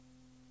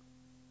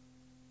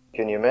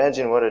Can you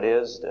imagine what it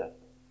is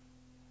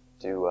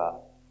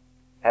to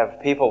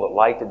have people that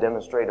like to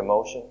demonstrate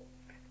emotion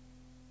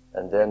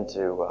and then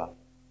to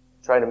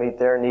try to meet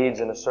their needs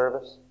in a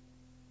service?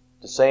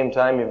 At the same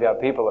time, you've got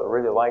people that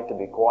really like to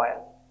be quiet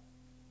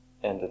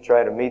and to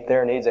try to meet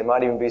their needs. They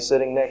might even be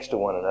sitting next to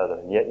one another,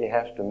 and yet you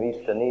have to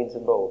meet the needs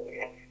of both.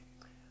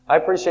 I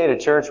appreciate a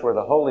church where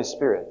the Holy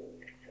Spirit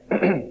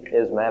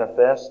is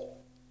manifest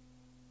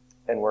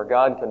and where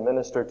God can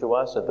minister to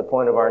us at the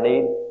point of our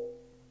need.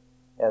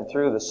 And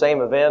through the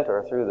same event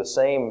or through the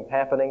same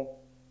happening,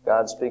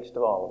 God speaks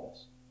to all of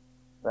us.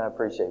 And I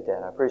appreciate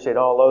that. I appreciate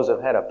all those who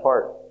have had a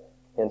part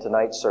in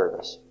tonight's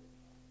service.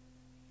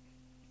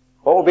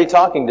 What we'll be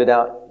talking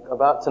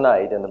about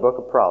tonight in the book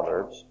of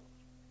Proverbs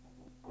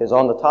is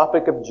on the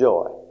topic of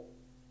joy.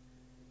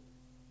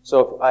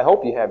 So I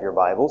hope you have your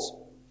Bibles,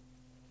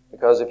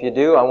 because if you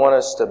do, I want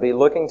us to be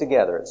looking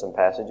together at some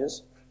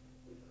passages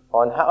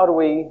on how do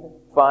we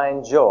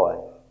find joy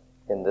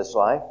in this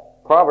life.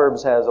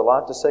 Proverbs has a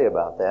lot to say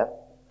about that.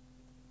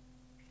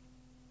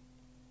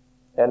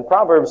 And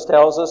Proverbs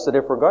tells us that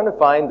if we're going to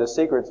find the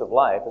secrets of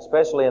life,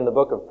 especially in the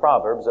book of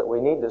Proverbs, that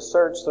we need to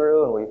search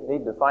through and we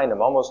need to find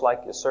them almost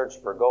like you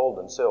search for gold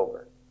and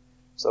silver.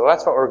 So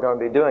that's what we're going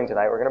to be doing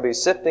tonight. We're going to be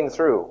sifting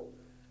through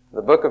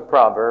the book of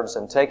Proverbs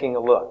and taking a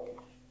look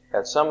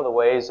at some of the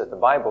ways that the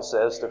Bible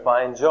says to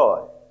find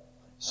joy.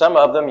 Some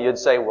of them you'd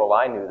say, well,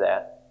 I knew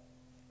that.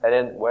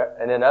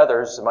 And in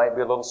others, it might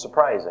be a little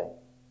surprising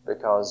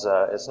because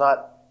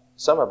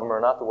some of them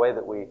are not the way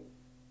that we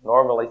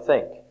normally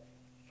think.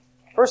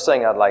 First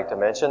thing I'd like to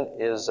mention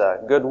is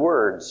good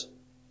words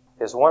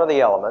is one of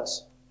the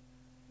elements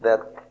that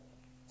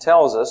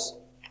tells us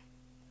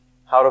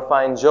how to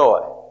find joy.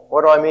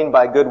 What do I mean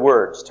by good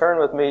words? Turn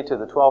with me to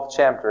the 12th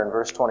chapter and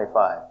verse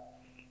 25.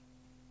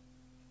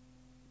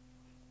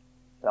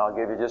 And I'll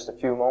give you just a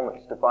few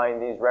moments to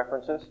find these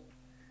references.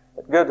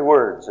 But good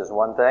words is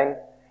one thing.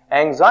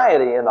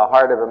 Anxiety in the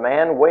heart of a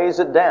man weighs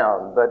it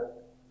down,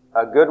 but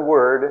a good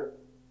word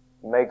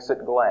makes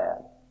it glad.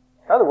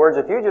 In other words,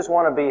 if you just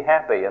want to be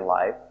happy in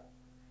life,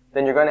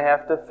 then you're going to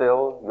have to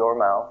fill your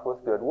mouth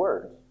with good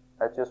words.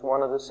 That's just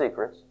one of the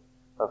secrets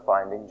of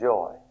finding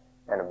joy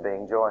and of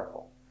being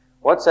joyful.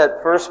 What's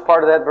that first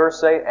part of that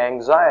verse say?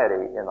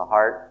 Anxiety in the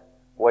heart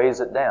weighs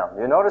it down.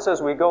 You notice as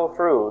we go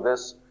through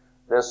this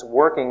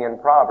working in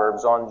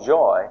Proverbs on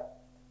joy,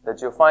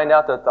 that you'll find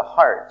out that the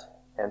heart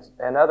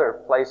and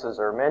other places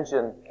are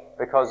mentioned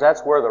because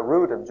that's where the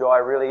root of joy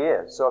really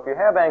is. So if you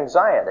have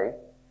anxiety,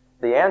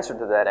 the answer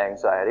to that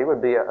anxiety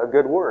would be a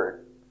good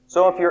word.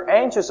 So if you're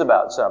anxious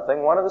about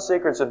something, one of the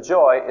secrets of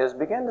joy is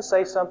begin to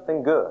say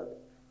something good.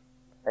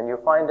 And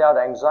you'll find out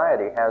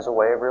anxiety has a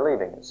way of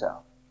relieving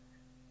itself.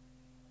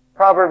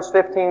 Proverbs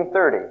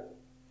 15:30.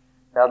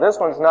 Now this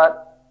one's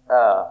not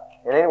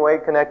in any way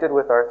connected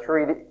with our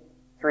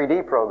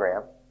 3D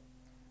program,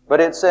 but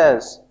it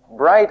says,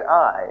 bright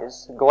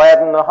eyes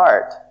gladden the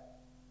heart,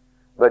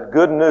 but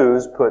good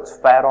news puts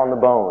fat on the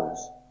bones.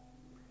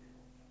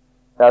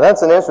 Now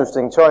that's an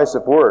interesting choice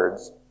of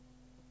words.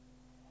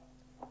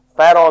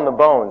 Fat on the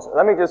bones.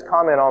 Let me just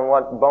comment on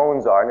what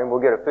bones are, and then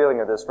we'll get a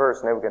feeling of this verse,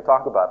 and then we can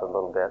talk about it a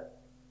little bit.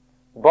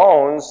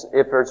 Bones,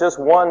 if there's just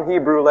one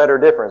Hebrew letter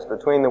difference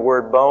between the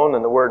word bone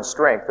and the word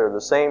strength, they're the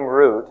same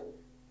root,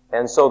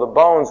 and so the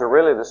bones are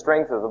really the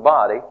strength of the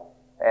body.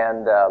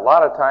 And a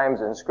lot of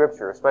times in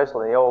Scripture,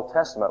 especially in the Old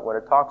Testament, when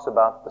it talks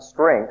about the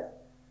strength,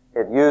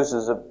 it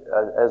uses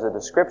as a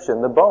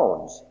description the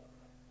bones.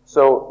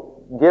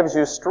 So, gives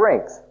you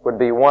strength would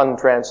be one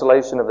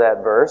translation of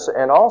that verse.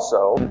 And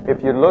also,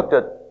 if you looked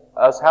at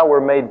us, how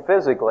we're made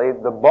physically,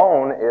 the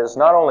bone is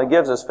not only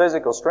gives us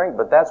physical strength,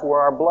 but that's where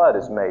our blood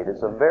is made.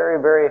 It's a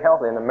very, very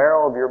healthy, in the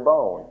marrow of your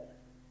bone.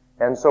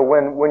 And so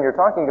when you're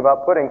talking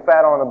about putting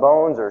fat on the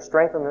bones or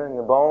strengthening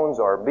the bones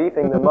or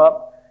beefing them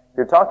up,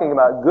 you're talking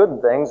about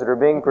good things that are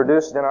being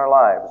produced in our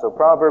lives. So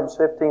Proverbs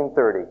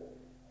 15:30.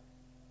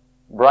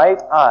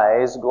 Bright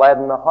eyes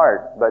gladden the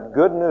heart, but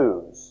good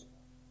news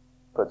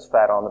puts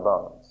fat on the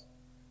bones.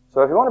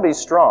 So if you want to be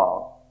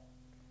strong,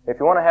 if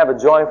you want to have a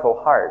joyful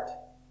heart,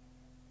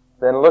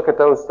 then look at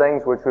those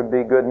things which would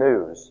be good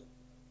news.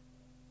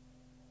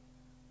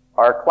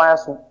 Our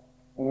class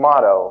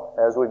motto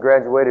as we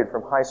graduated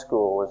from high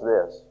school was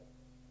this: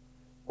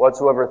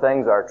 whatsoever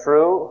things are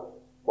true,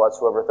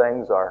 whatsoever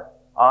things are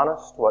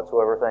honest,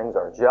 whatsoever things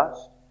are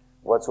just,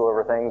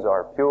 whatsoever things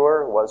are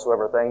pure,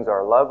 whatsoever things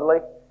are lovely,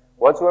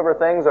 whatsoever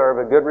things are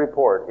of a good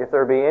report, if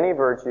there be any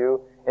virtue,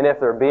 and if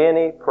there be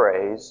any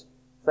praise,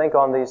 think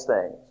on these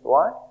things.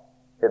 Why?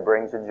 It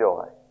brings you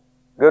joy.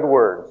 Good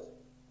words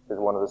is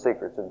one of the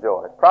secrets of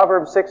joy.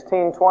 Proverbs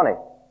 16:20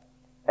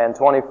 and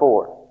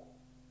 24.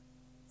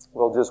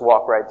 We'll just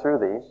walk right through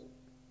these.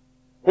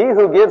 He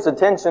who gives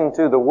attention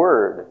to the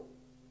word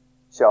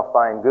shall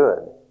find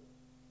good.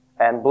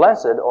 And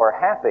blessed or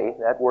happy,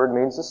 that word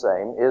means the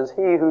same, is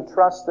he who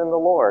trusts in the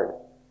Lord.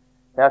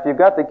 Now, if you've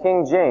got the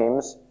King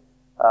James,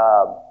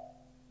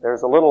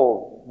 there's a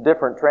little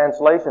different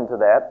translation to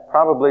that.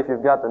 Probably if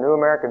you've got the New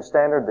American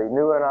Standard, the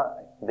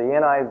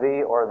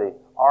NIV, or the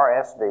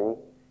RSV,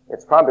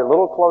 it's probably a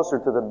little closer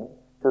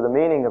to to the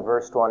meaning of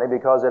verse 20,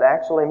 because it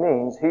actually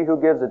means he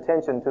who gives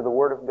attention to the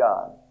Word of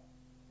God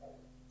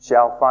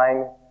shall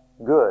find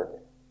good,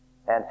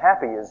 and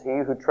happy is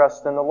he who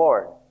trusts in the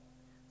Lord.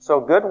 So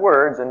good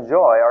words and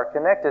joy are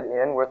connected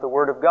in with the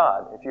Word of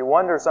God. If you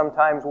wonder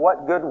sometimes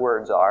what good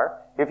words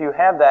are, if you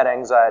have that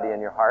anxiety in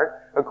your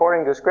heart,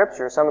 according to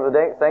Scripture, some of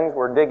the things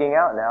we're digging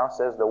out now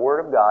says the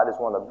Word of God is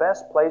one of the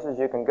best places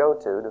you can go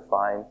to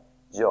find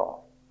joy.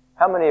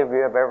 How many of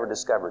you have ever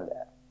discovered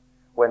that?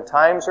 When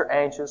times are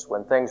anxious,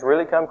 when things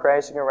really come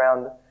crashing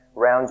around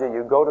you,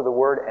 you go to the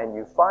Word and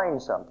you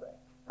find something.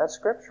 That's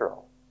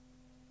scriptural.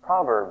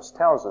 Proverbs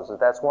tells us that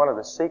that's one of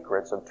the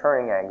secrets of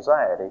turning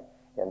anxiety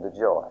into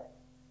joy.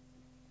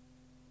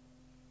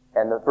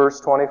 And the verse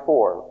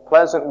 24,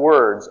 pleasant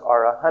words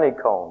are a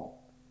honeycomb,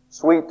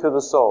 sweet to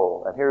the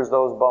soul. And here's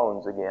those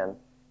bones again,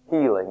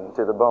 healing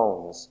to the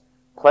bones.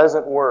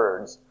 Pleasant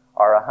words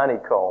are a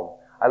honeycomb.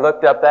 I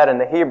looked up that in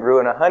the Hebrew,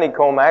 and a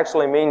honeycomb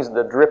actually means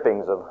the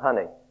drippings of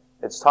honey.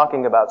 It's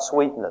talking about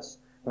sweetness.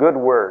 Good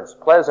words,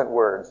 pleasant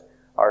words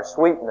are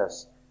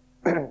sweetness,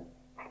 and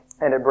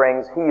it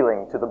brings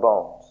healing to the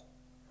bones.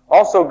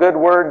 Also, good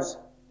words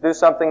do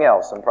something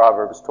else in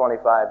Proverbs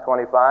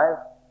 25:25.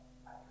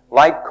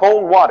 Like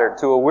cold water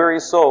to a weary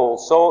soul,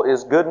 so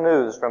is good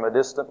news from a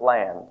distant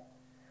land.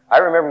 I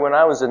remember when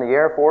I was in the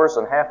Air Force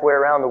and halfway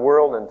around the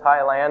world in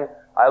Thailand,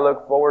 I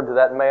looked forward to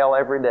that mail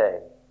every day.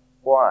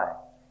 Why?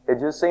 It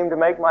just seemed to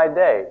make my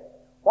day.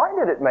 Why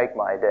did it make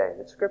my day?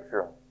 It's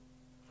scriptural.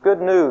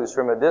 Good news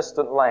from a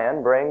distant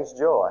land brings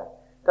joy.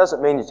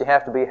 Doesn't mean that you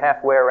have to be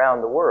halfway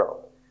around the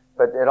world.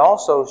 But it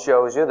also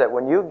shows you that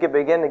when you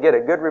begin to get a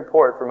good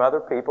report from other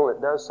people,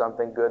 it does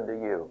something good to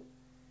you.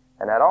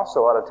 And that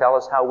also ought to tell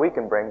us how we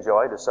can bring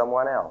joy to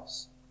someone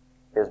else,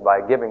 is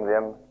by giving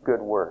them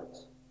good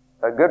words.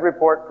 A good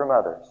report from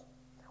others.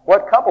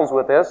 What couples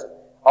with this,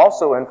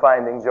 also in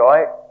finding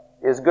joy,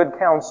 is good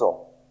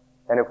counsel.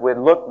 And if we'd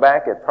look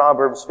back at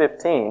Proverbs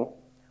 15,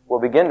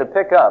 we'll begin to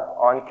pick up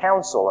on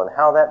counsel and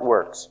how that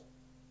works.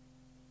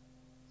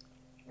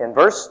 In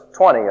verse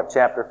 20 of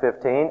chapter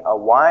 15, a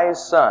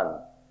wise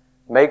son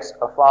makes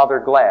a father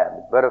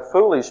glad, but a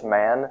foolish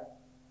man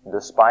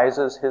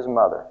despises his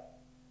mother.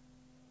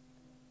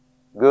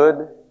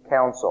 Good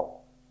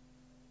counsel.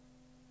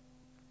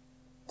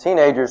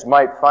 Teenagers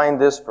might find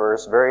this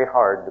verse very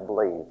hard to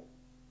believe.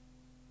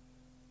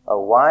 A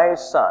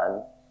wise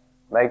son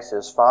makes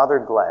his father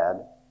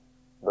glad,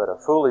 but a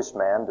foolish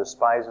man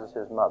despises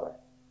his mother.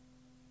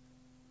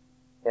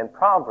 In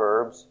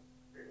Proverbs,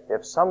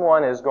 if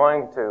someone is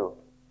going to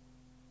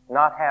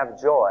not have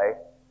joy,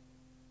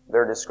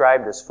 they're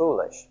described as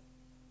foolish.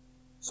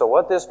 So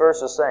what this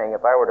verse is saying,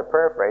 if I were to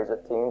paraphrase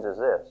it, teens, is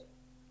this.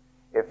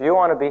 If you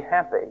want to be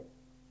happy,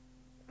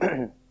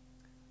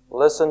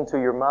 listen to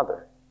your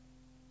mother.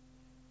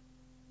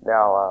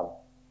 Now,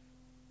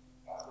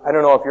 I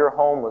don't know if your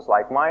home was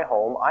like my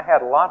home. I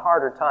had a lot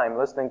harder time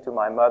listening to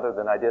my mother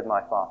than I did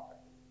my father.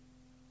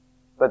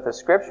 But the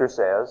Scripture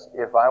says,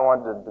 if I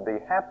wanted to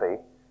be happy,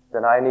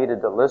 then I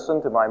needed to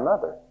listen to my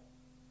mother.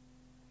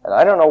 And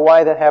I don't know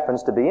why that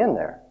happens to be in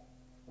there.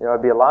 You know,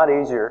 it'd be a lot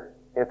easier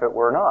if it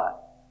were not.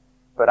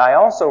 But I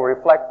also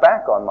reflect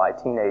back on my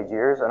teenage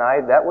years, and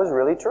that was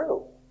really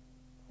true.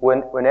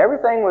 When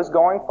everything was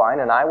going fine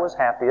and I was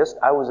happiest,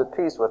 I was at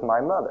peace with my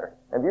mother.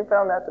 Have you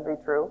found that to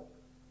be true?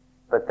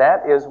 But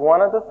that is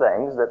one of the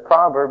things that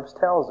Proverbs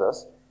tells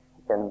us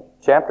in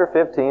chapter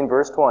 15,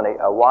 verse 20.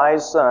 A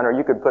wise son, or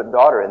you could put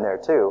daughter in there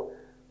too,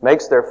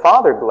 makes their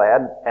father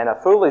glad, and a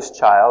foolish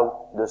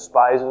child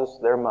despises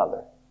their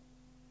mother.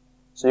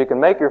 So you can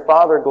make your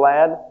father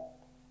glad,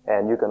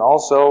 and you can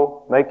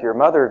also make your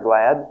mother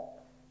glad,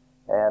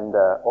 and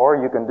or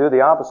you can do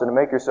the opposite and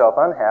make yourself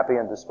unhappy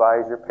and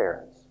despise your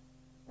parents.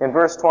 In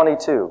verse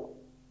 22,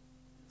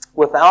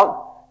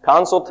 without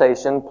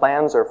consultation,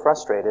 plans are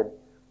frustrated,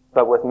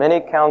 but with many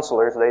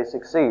counselors they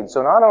succeed.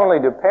 So not only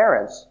do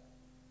parents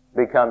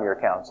become your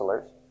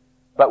counselors,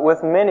 but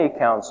with many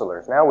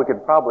counselors. Now we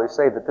could probably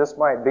say that this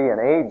might be an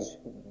age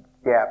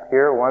gap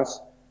here.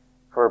 Once,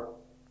 for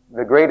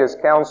the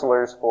greatest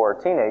counselors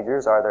for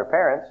teenagers are their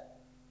parents.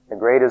 The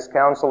greatest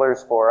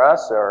counselors for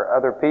us are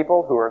other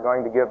people who are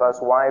going to give us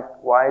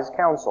wise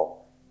counsel.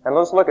 And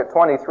let's look at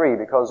 23,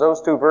 because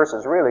those two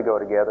verses really go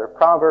together.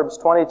 Proverbs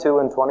 22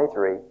 and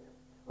 23.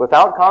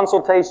 Without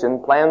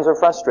consultation, plans are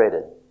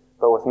frustrated,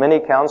 but with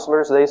many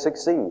counselors they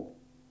succeed.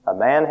 A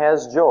man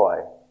has joy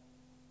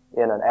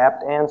in an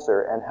apt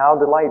answer, and how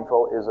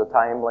delightful is a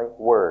timely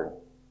word.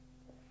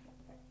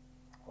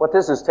 What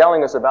this is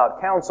telling us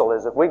about counsel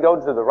is if we go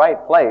to the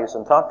right place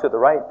and talk to the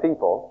right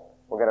people,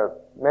 we're going to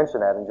mention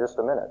that in just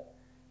a minute.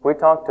 If we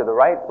talk to the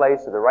right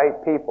place, to the right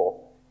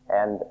people,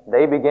 and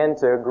they begin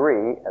to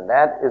agree, and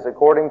that is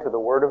according to the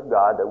Word of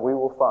God, that we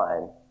will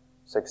find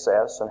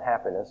success and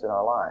happiness in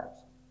our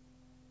lives.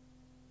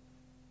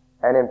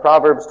 And in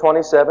Proverbs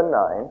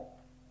 27:9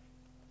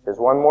 is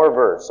one more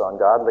verse on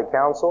godly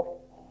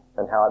counsel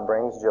and how it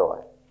brings joy.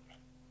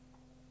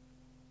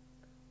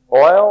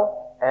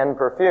 Oil and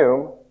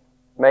perfume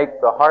make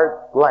the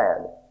heart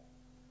glad,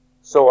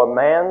 so a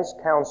man's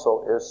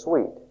counsel is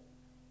sweet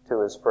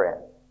to his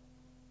friend.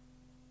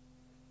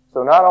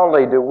 So not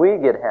only do we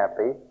get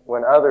happy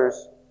when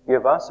others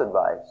give us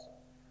advice,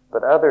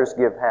 but others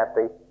give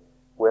happy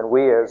when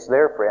we as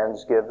their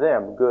friends give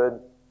them good,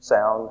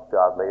 sound,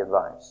 godly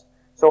advice.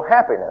 So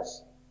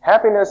happiness.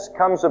 Happiness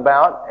comes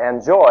about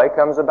and joy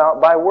comes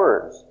about by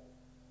words.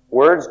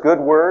 Words, good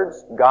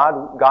words,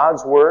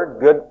 God's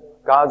word,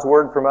 God's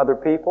word from other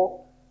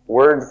people,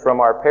 word from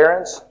our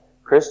parents,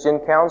 Christian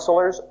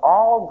counselors,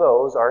 all of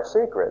those are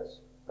secrets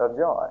of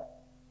joy.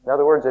 In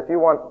other words, if you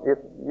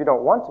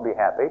don't want to be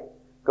happy,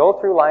 go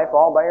through life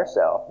all by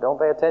yourself. Don't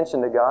pay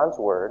attention to God's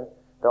word.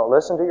 Don't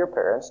listen to your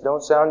parents.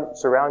 Don't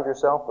surround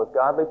yourself with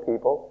godly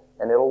people,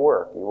 and it'll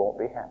work. You won't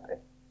be happy.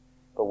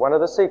 But one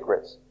of the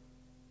secrets,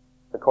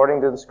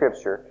 according to the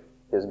Scripture,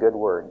 is good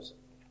words.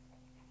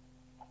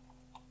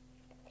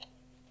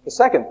 The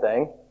second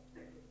thing,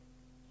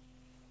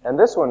 and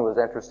this one was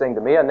interesting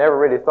to me. I never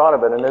really thought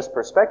of it in this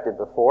perspective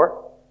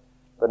before.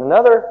 But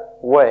another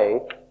way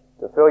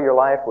to fill your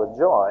life with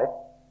joy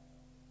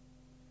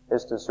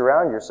is to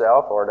surround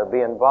yourself or to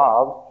be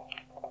involved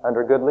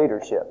under good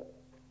leadership.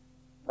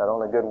 Not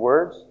only good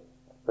words,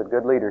 but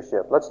good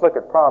leadership. Let's look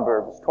at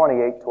Proverbs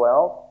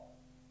 28:12.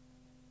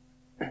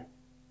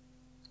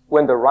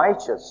 When the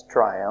righteous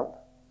triumph,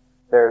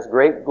 there is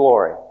great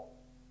glory.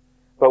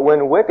 But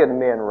when wicked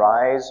men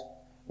rise,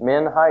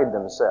 men hide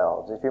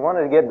themselves. If you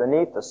wanted to get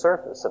beneath the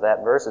surface of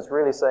that verse, it's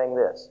really saying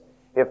this.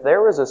 If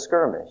there is a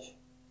skirmish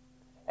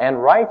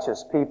and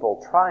righteous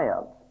people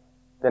triumph,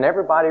 then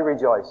everybody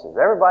rejoices.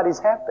 Everybody's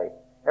happy.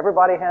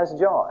 Everybody has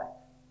joy.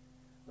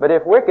 But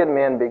if wicked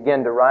men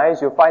begin to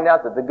rise, you'll find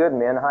out that the good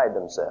men hide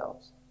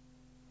themselves.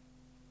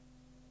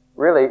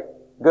 Really,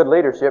 good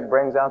leadership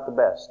brings out the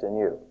best in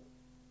you.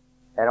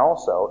 And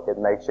also, it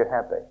makes you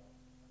happy.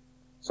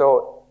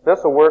 So,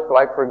 this will work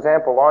like, for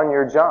example, on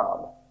your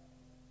job.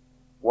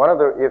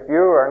 If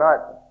you are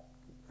not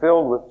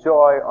filled with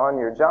joy on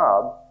your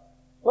job,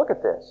 look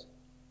at this.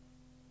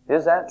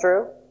 Is that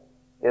true?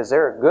 Is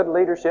there a good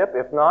leadership?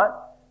 If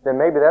not, then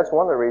maybe that's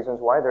one of the reasons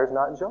why there's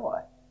not joy.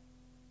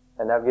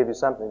 And that'll give you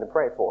something to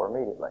pray for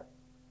immediately.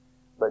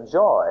 But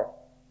joy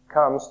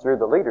comes through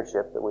the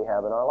leadership that we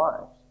have in our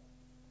lives.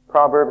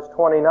 Proverbs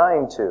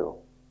 29:2.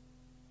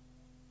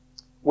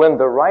 When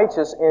the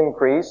righteous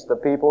increase, the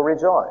people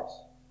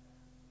rejoice.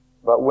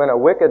 But when a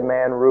wicked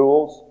man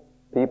rules,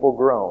 people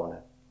groan.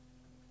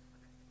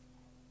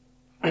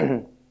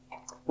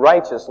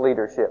 Righteous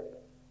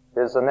leadership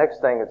is the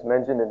next thing that's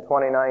mentioned in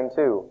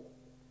 29:2.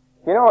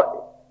 You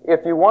know,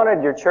 if you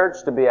wanted your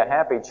church to be a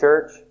happy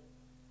church,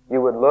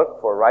 you would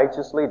look for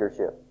righteous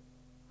leadership.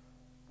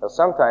 Now,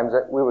 sometimes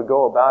we would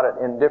go about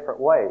it in different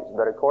ways,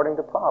 but according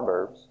to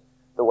Proverbs,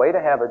 the way to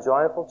have a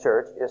joyful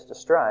church is to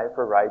strive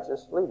for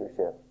righteous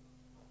leadership.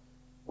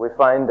 We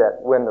find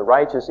that when the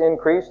righteous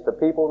increase, the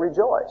people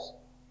rejoice.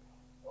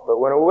 But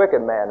when a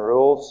wicked man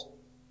rules,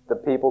 the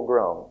people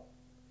groan.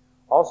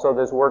 Also,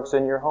 this works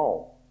in your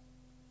home.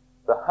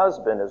 The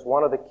husband is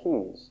one of the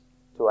keys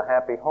to a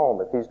happy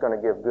home if he's going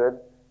to give good,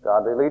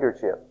 godly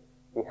leadership.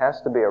 He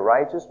has to be a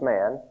righteous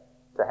man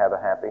to have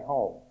a happy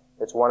home.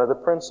 It's one of the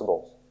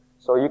principles.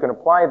 So you can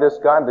apply this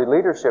godly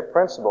leadership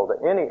principle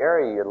to any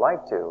area you'd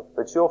like to,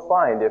 but you'll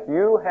find if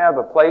you have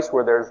a place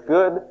where there's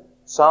good,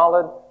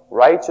 solid,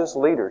 righteous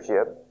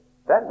leadership,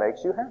 that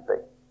makes you happy,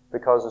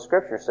 because the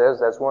Scripture says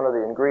that's one of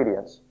the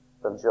ingredients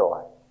of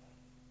joy.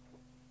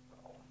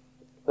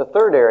 The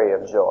third area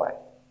of joy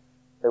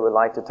that we'd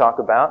like to talk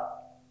about,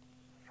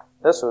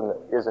 this one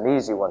is an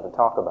easy one to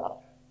talk about,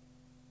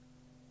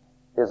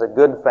 is a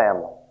good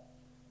family.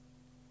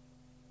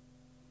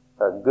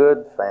 A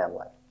good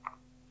family.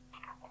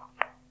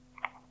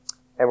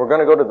 And we're going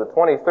to go to the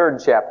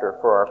 23rd chapter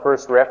for our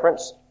first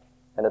reference,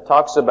 and it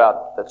talks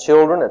about the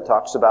children, it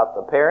talks about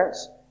the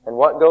parents, and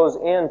what goes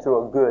into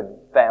a good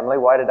family.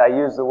 Why did I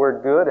use the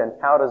word good, and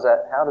how does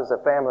a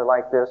family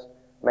like this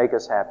make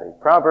us happy?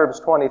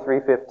 Proverbs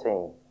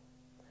 23:15.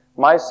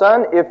 My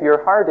son, if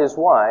your heart is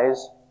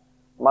wise,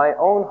 my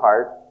own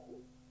heart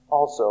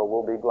also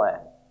will be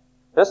glad.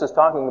 This is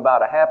talking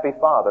about a happy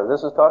father.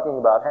 This is talking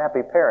about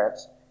happy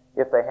parents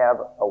if they have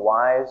a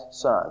wise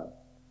son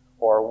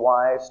or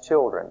wise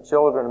children.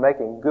 Children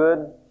making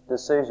good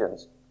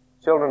decisions.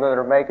 Children that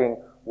are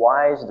making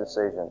wise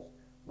decisions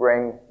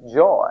bring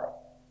joy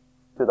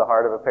to the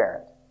heart of a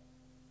parent.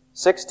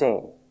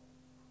 16.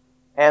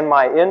 And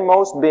my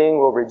inmost being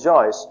will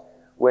rejoice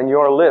when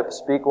your lips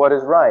speak what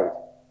is right.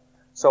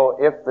 So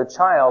if the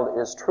child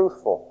is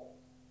truthful,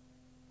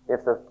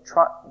 if the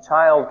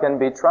child can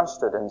be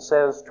trusted and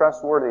says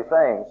trustworthy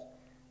things,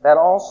 that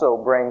also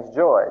brings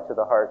joy to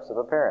the hearts of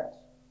the parents.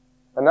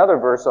 Another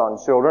verse on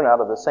children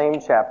out of the same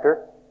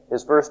chapter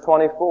is verse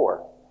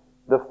 24.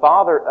 The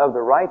father of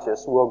the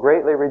righteous will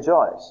greatly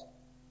rejoice,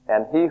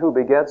 and he who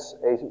begets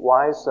a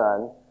wise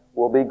son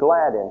will be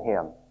glad in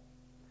him.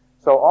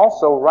 So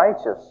also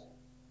righteous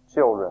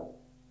children,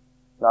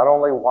 not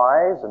only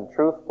wise and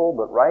truthful,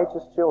 but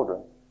righteous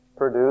children,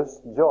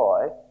 produce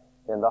joy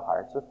in the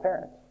hearts of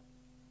parents.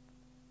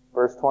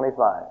 Verse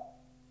 25.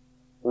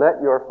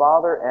 Let your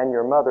father and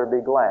your mother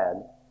be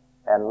glad,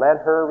 and let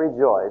her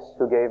rejoice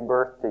who gave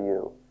birth to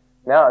you.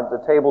 Now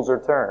the tables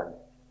are turned.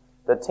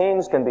 The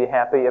teens can be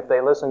happy if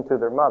they listen to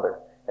their mother.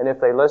 And if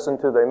they listen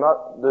to their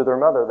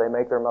mother, they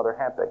make their mother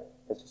happy.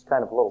 It's just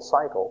kind of a little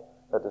cycle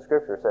that the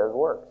Scripture says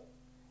works.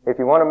 If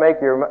you want to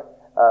make your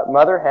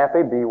mother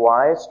happy, be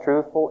wise,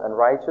 truthful, and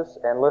righteous,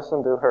 and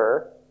listen to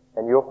her,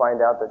 and you'll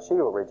find out that she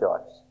will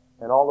rejoice.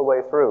 And all the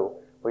way through,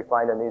 we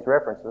find in these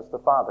references the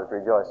Father's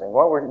rejoicing.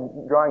 What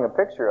we're drawing a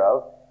picture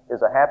of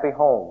is a happy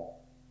home,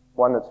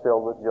 one that's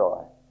filled with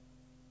joy.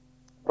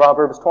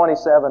 Proverbs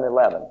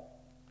 27:11.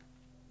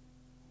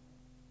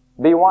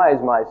 Be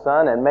wise, my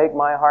son, and make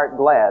my heart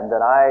glad,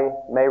 that I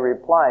may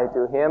reply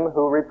to him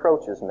who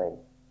reproaches me.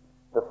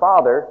 The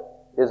father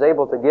is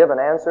able to give an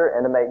answer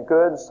and to make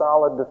good,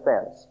 solid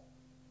defense.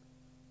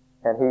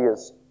 And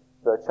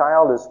the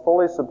child is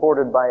fully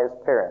supported by his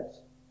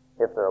parents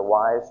if they're a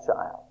wise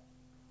child.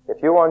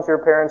 If you want your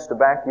parents to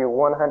back you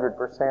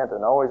 100%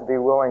 and always be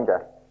willing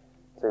to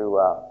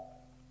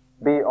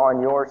be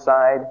on your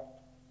side,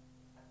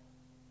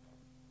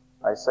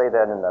 I say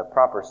that in the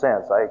proper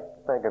sense. I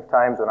think of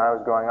times when I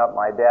was growing up,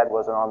 my dad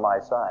wasn't on my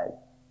side.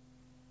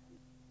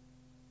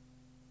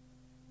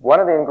 One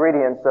of the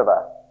ingredients of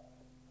a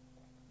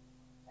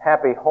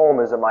happy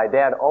home is that my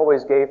dad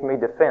always gave me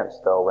defense,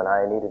 though, when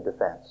I needed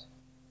defense.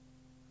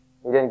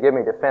 He didn't give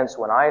me defense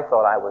when I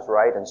thought I was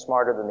right and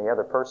smarter than the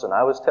other person.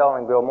 I was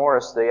telling Bill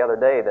Morris the other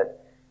day that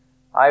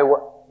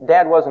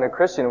Dad wasn't a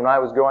Christian when I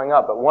was growing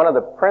up, but one of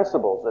the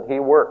principles that he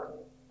worked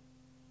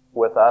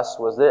with us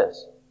was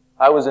this.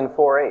 I was in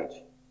 4-H.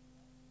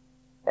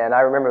 And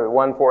I remember the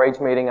one 4-H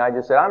meeting, I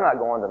just said, I'm not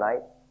going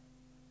tonight.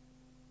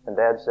 And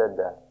Dad said,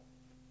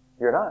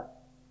 you're not?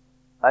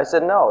 I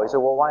said, no. He said,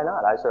 well, why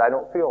not? I said, I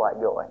don't feel like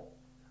going.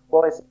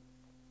 Well, he said,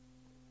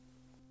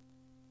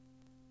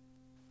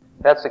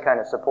 that's the kind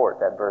of support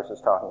that verse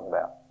is talking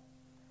about.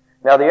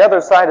 Now, the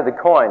other side of the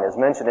coin is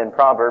mentioned in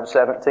Proverbs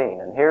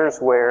 17. And here's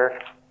where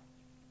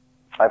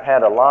I've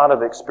had a lot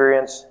of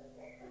experience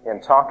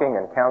in talking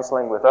and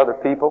counseling with other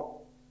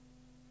people.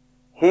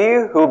 He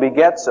who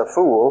begets a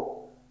fool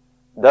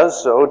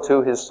does so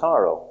to his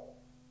sorrow,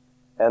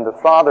 and the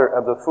father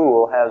of the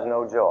fool has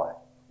no joy.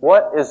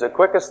 What is the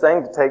quickest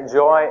thing to take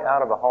joy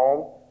out of a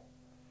home?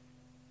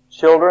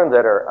 Children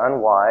that are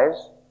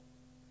unwise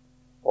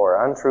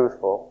or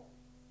untruthful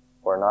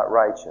or not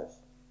righteous.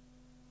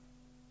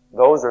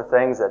 Those are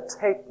things that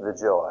take the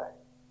joy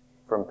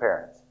from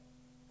parents.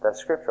 That's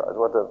scriptural.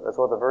 That's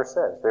what the verse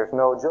says. There's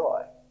no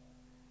joy.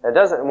 It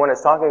doesn't, when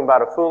it's talking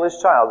about a foolish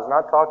child, it's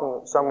not talking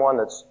about someone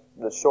that's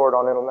short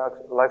on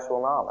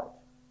intellectual knowledge.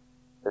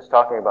 It's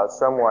talking about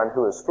someone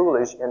who is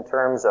foolish in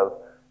terms of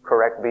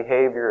correct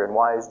behavior and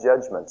wise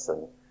judgments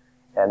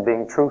and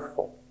being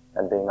truthful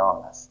and being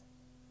honest.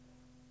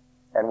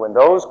 And when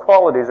those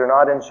qualities are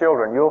not in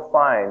children, you'll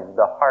find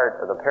the heart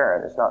of the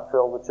parent is not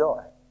filled with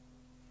joy.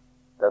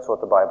 That's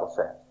what the Bible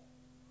says.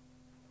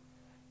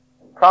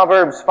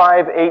 Proverbs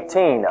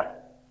 5:18.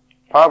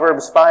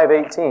 Proverbs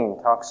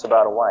 5:18 talks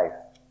about a wife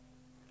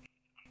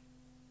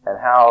and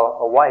how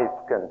a wife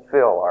can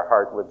fill our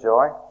heart with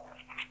joy.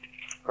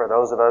 For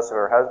those of us who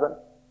are husband.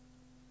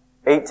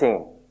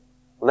 18.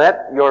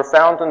 Let your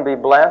fountain be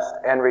blessed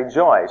and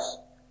rejoice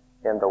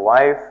in the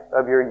wife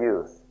of your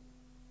youth.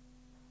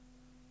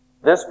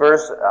 This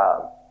verse,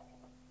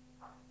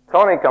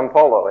 Tony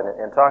Campolo,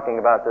 in talking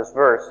about this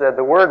verse, said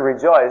the word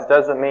rejoice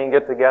doesn't mean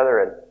get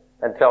together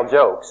and tell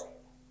jokes.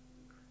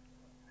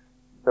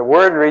 The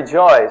word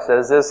rejoice,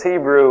 as this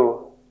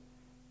Hebrew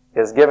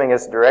is giving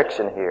us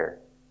direction here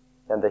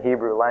in the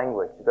Hebrew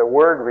language, the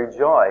word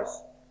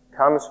rejoice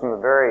comes from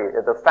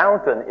the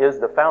fountain is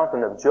the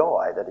fountain of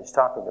joy that he's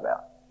talking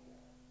about.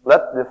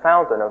 Let the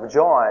fountain of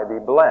joy be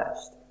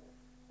blessed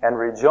and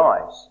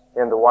rejoice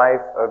in the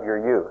wife of your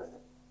youth.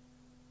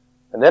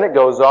 And then it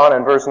goes on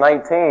in verse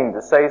 19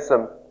 to say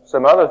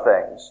some other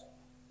things.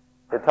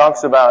 It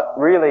talks about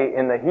really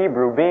in the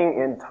Hebrew being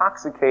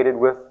intoxicated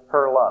with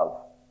her love.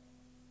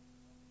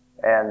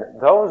 And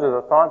those are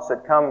the thoughts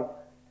that come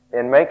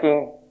in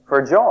making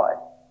for joy.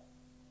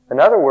 In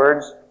other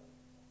words,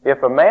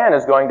 if a man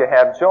is going to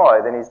have joy,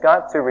 then he's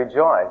got to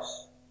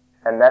rejoice.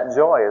 And that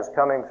joy is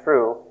coming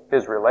through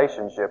his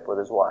relationship with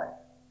his wife.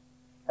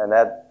 And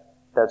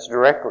that's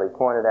directly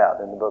pointed out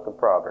in the book of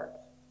Proverbs.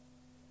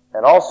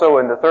 And also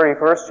in the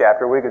 31st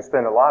chapter, we could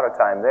spend a lot of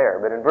time there.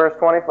 But in verse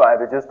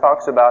 25, it just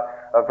talks about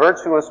a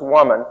virtuous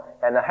woman,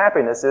 and the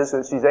happiness is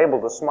that she's able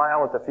to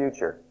smile at the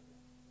future.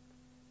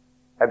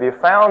 Have you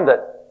found that,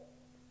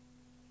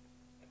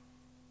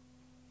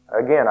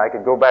 again, I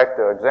could go back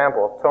to an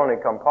example Tony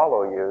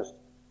Campolo used,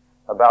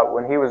 about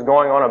when he was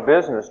going on a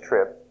business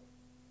trip,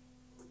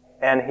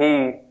 and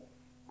he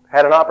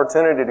had an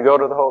opportunity to go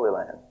to the Holy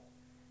Land.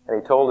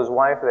 And he told his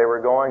wife they were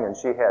going, and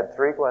she had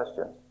 3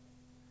 questions.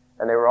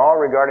 And they were all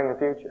regarding the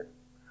future.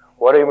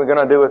 What are we going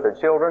to do with the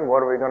children?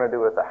 What are we going to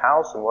do with the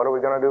house? And what are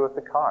we going to do with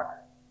the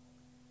car?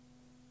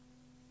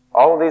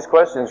 All of these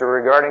questions are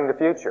regarding the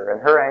future,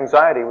 and her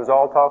anxiety was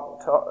all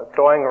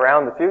toying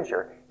around the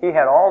future. He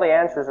had all the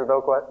answers to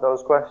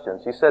those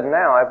questions. He said,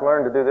 now I've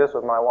learned to do this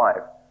with my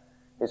wife.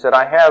 He said,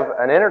 I have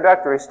an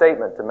introductory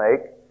statement to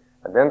make,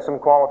 and then some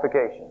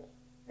qualifications.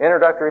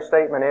 Introductory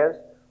statement is,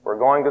 we're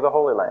going to the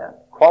Holy Land.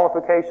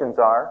 Qualifications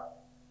are,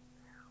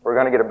 we're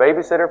going to get a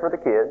babysitter for the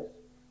kids,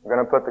 we're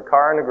going to put the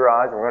car in the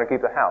garage, and we're going to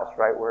keep the house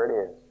right where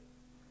it is.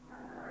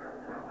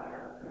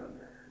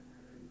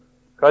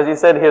 Because he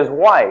said his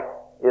wife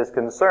is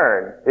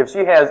concerned. If she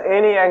has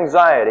any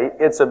anxiety,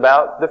 it's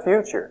about the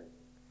future.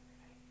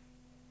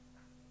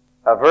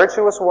 A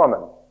virtuous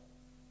woman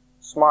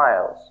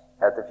smiles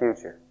at the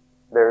future.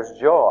 There's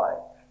joy.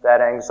 That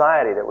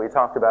anxiety that we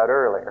talked about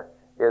earlier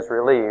is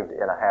relieved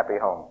in a happy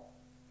home.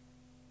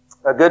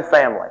 A good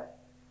family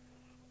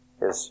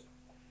is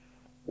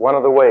one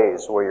of the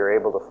ways where you're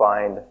able to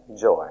find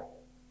joy.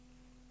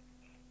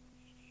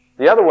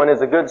 The other one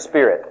is a good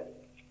spirit.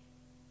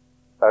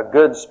 A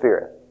good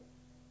spirit.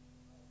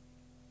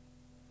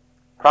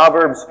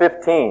 Proverbs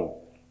 15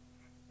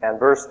 and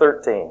verse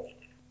 13.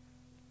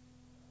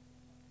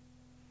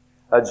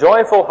 A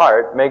joyful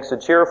heart makes a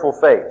cheerful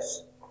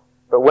face,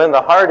 but when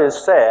the heart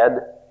is sad,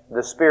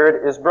 the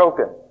spirit is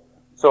broken.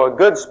 So a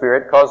good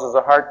spirit causes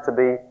a heart to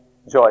be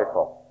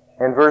joyful.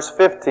 In verse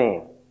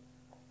 15,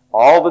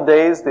 all the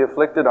days the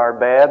afflicted are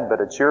bad, but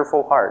a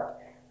cheerful heart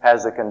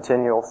has a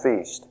continual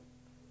feast.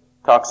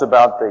 Talks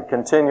about the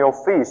continual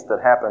feast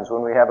that happens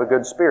when we have a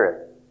good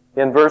spirit.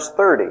 In verse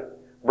 30,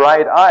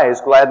 bright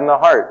eyes gladden the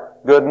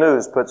heart. Good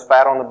news puts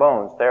fat on the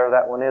bones. There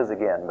that one is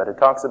again. But it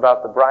talks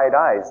about the bright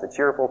eyes, the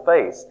cheerful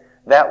face,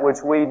 that which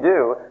we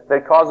do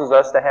that causes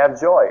us to have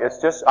joy.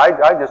 It's just, I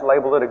just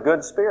label it a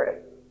good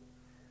spirit.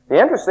 The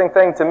interesting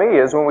thing to me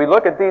is when we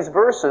look at these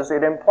verses,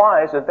 it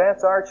implies that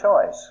that's our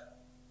choice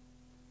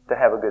to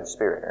have a good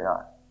spirit or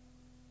not.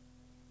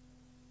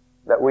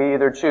 That we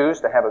either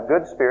choose to have a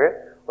good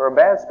spirit or a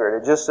bad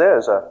spirit. It just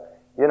says,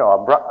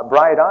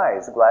 bright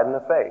eyes gladden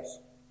the face.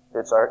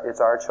 It's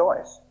our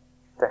choice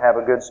to have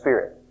a good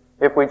spirit.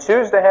 If we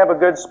choose to have a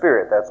good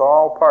spirit, that's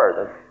all part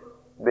of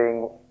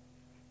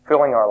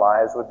filling our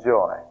lives with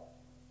joy.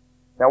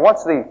 Now,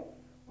 what's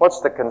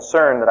the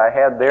concern that I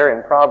had there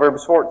in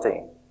Proverbs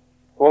 14?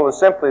 Well, it was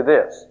simply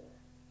this,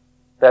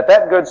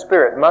 that good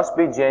spirit must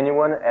be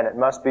genuine and it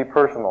must be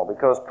personal,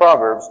 because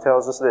Proverbs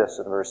tells us this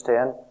in verse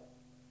 10,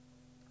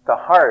 the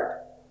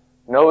heart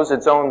knows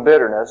its own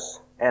bitterness,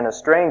 and a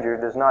stranger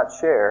does not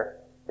share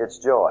its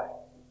joy.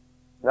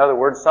 In other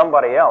words,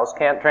 somebody else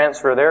can't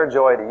transfer their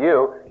joy to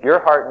you.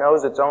 Your heart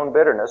knows its own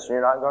bitterness, and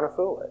you're not going to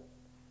fool it.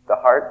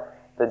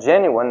 The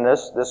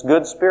genuineness, this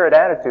good spirit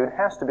attitude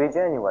has to be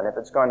genuine if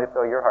it's going to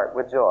fill your heart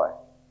with joy.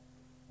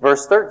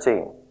 Verse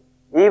 13,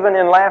 even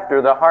in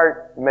laughter the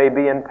heart may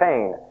be in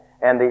pain,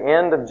 and the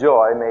end of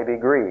joy may be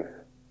grief.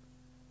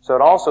 So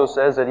it also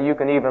says that you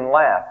can even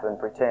laugh and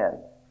pretend.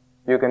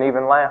 You can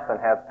even laugh and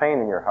have pain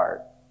in your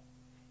heart.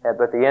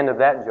 But the end of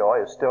that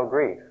joy is still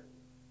grief.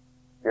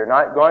 You're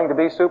not going to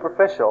be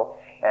superficial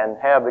and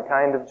have the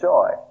kind of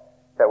joy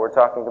that we're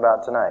talking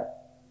about tonight.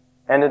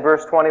 And in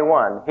verse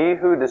 21, he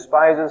who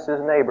despises his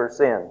neighbor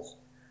sins,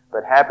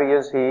 but happy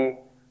is he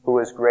who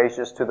is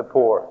gracious to the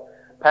poor.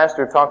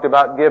 Pastor talked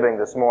about giving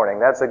this morning.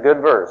 That's a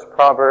good verse.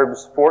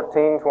 Proverbs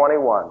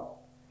 14:21.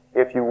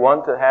 If you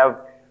want to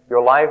have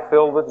your life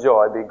filled with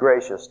joy, be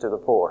gracious to the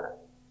poor.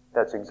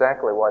 That's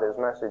exactly what his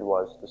message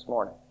was this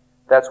morning.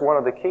 That's one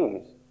of the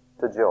keys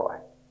to joy.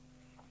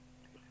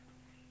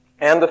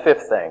 And the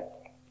fifth thing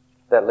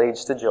that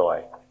leads to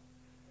joy.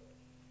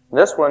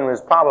 This one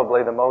was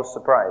probably the most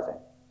surprising.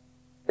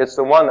 It's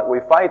the one that we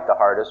fight the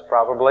hardest,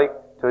 probably,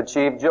 to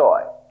achieve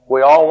joy.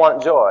 We all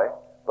want joy,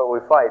 but we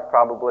fight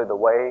probably the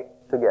way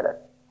to get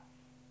it.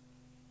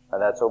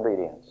 And that's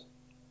obedience.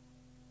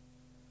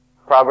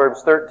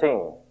 Proverbs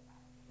 13,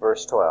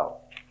 verse 12.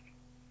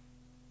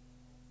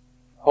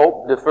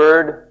 Hope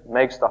deferred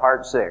makes the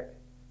heart sick,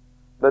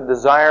 but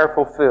desire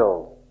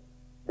fulfilled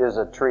is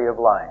a tree of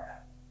life.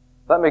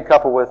 Let me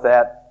couple with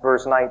that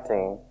verse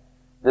 19.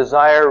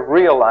 Desire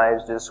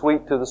realized is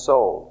sweet to the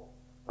soul,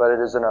 but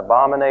it is an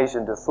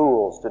abomination to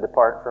fools to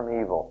depart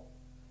from evil.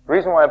 The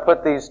reason why I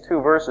put these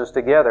two verses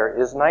together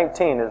is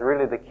 19 is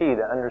really the key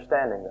to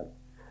understanding them.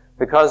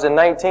 Because in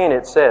 19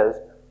 it says,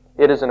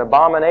 it is an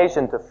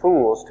abomination to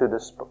fools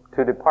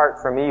to depart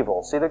from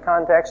evil. See the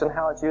context and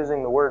how it's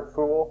using the word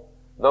fool?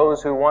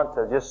 Those who want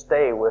to just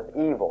stay with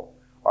evil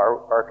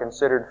are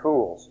considered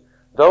fools.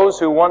 Those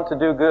who want to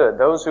do good,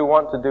 those who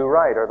want to do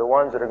right are the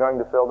ones that are going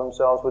to fill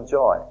themselves with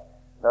joy.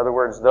 In other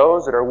words,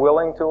 those that are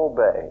willing to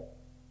obey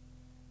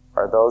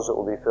are those that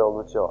will be filled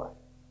with joy.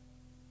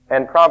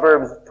 And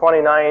Proverbs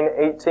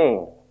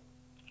 29:18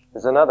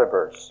 is another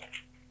verse.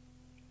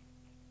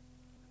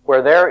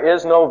 Where there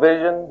is no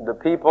vision, the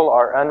people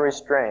are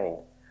unrestrained,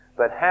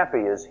 but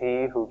happy is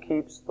he who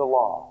keeps the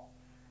law.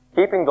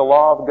 Keeping the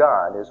law of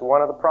God is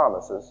one of the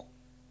promises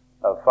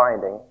of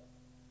finding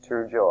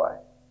true joy.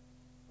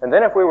 And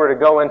then if we were to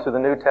go into the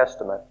New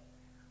Testament,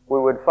 we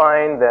would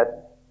find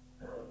that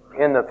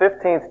in the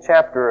 15th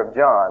chapter of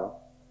John,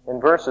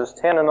 in verses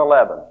 10 and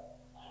 11,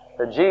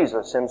 that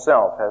Jesus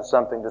himself has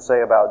something to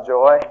say about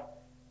joy.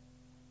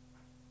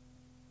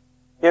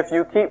 If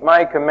you keep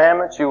my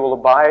commandments, you will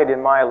abide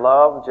in my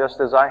love, just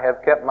as I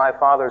have kept my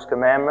Father's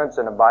commandments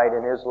and abide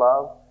in his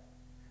love.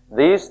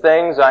 These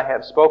things I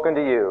have spoken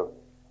to you,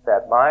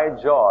 that my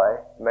joy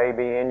may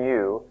be in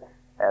you,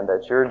 and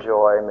that your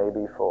joy may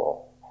be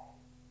full.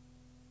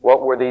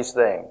 What were these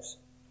things?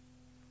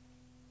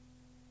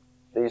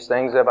 These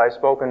things have I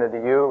spoken unto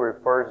you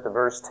refers to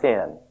verse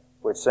 10,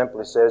 which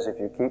simply says, if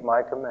you keep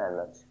my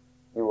commandments,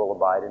 you will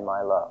abide in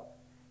my love.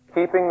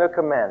 Keeping the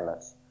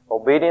commandments,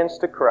 obedience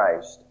to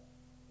Christ,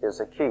 is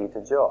the key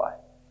to joy.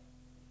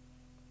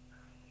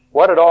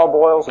 What it all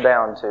boils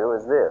down to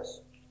is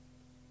this,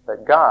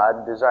 that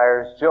God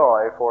desires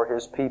joy for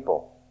His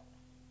people.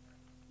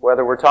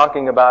 Whether we're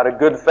talking about a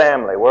good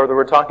family, whether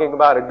we're talking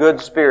about a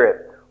good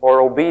spirit,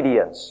 or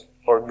obedience,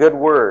 or good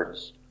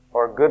words,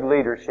 or good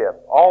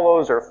leadership, all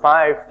those are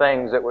 5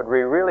 things that would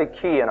be really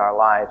key in our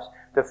lives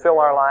to fill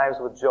our lives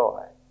with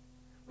joy.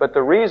 But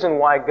the reason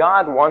why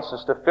God wants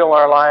us to fill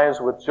our lives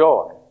with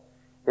joy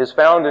is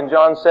found in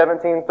John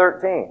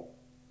 17:13.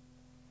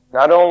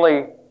 Not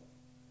only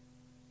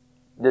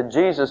did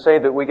Jesus say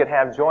that we could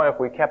have joy if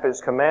we kept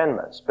His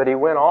commandments, but He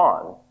went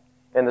on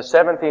in the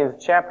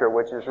 17th chapter,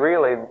 which is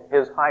really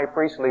His high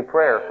priestly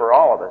prayer for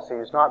all of us.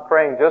 He's not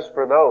praying just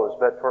for those,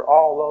 but for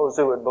all those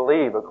who would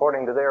believe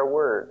according to their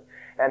word.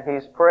 And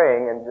He's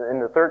praying in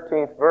the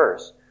 13th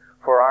verse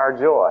for our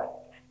joy.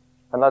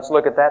 And let's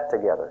look at that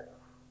together.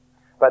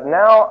 But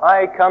now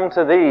I come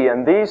to thee,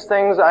 and these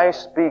things I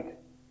speak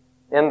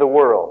in the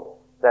world,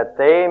 that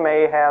they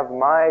may have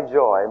my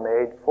joy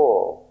made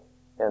full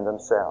in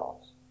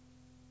themselves.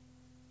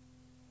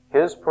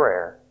 His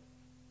prayer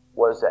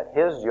was that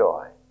His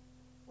joy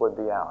would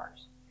be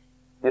ours.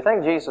 Do you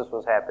think Jesus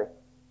was happy?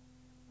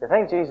 Do you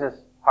think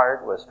Jesus'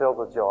 heart was filled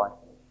with joy?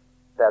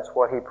 That's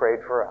what He prayed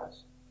for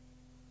us.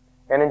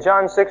 And in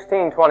John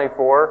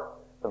 16:24,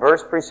 the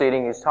verse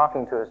preceding, He's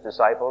talking to His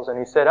disciples, and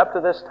He said, up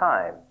to this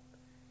time,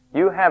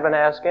 you haven't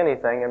asked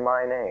anything in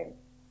my name.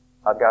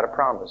 I've got a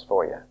promise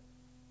for you.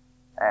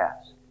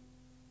 Ask,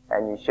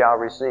 and ye shall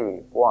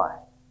receive. Why?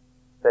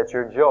 That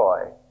your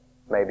joy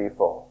may be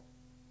full.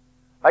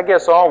 I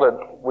guess all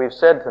that we've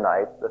said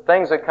tonight, the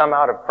things that come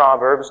out of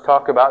Proverbs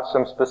talk about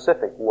some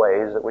specific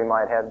ways that we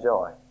might have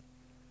joy.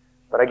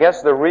 But I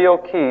guess the real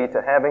key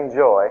to having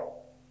joy,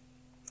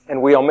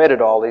 and we omitted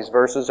all these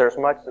verses, there's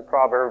much that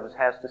Proverbs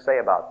has to say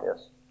about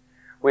this.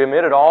 We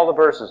omitted all the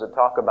verses that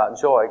talk about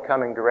joy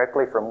coming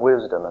directly from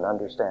wisdom and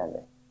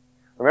understanding.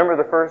 Remember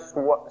the first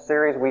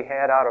series we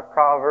had out of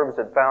Proverbs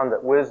that found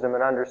that wisdom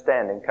and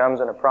understanding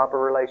comes in a proper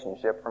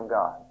relationship from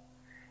God.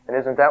 And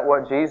isn't that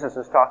what Jesus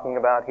is talking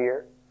about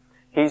here?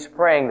 He's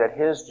praying that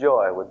His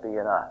joy would be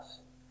in us.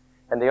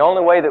 And the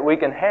only way that we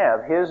can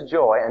have His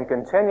joy and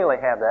continually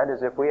have that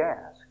is if we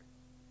ask.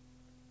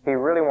 He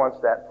really wants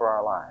that for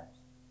our lives.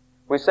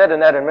 We said in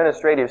that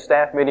administrative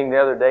staff meeting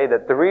the other day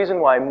that the reason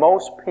why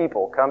most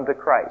people come to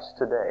Christ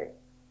today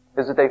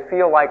is that they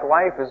feel like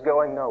life is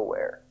going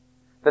nowhere.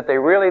 That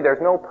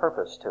there's no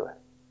purpose to it.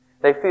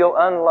 They feel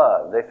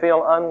unloved. They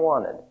feel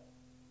unwanted.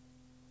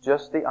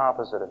 Just the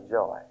opposite of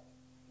joy.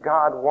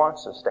 God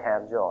wants us to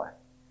have joy.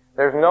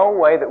 There's no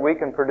way that we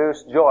can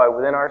produce joy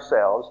within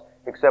ourselves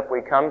except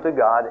we come to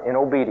God in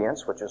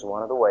obedience, which is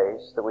one of the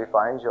ways that we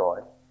find joy.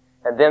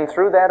 And then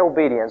through that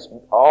obedience,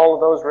 all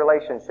of those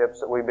relationships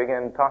that we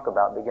begin to talk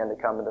about begin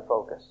to come into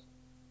focus.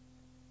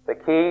 The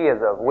key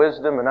is of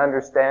wisdom and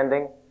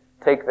understanding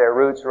take their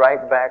roots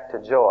right back to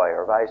joy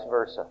or vice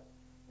versa.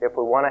 If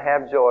we want to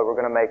have joy, we're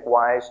going to make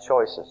wise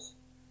choices.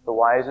 The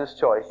wisest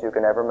choice you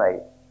can ever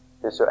make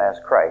is to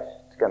ask Christ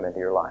to come into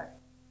your life.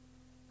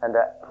 And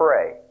to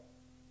pray.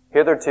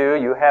 Hitherto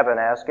you haven't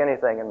asked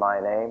anything in my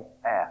name.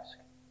 Ask.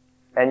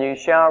 And you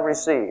shall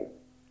receive,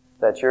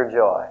 that your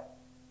joy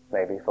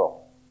may be full.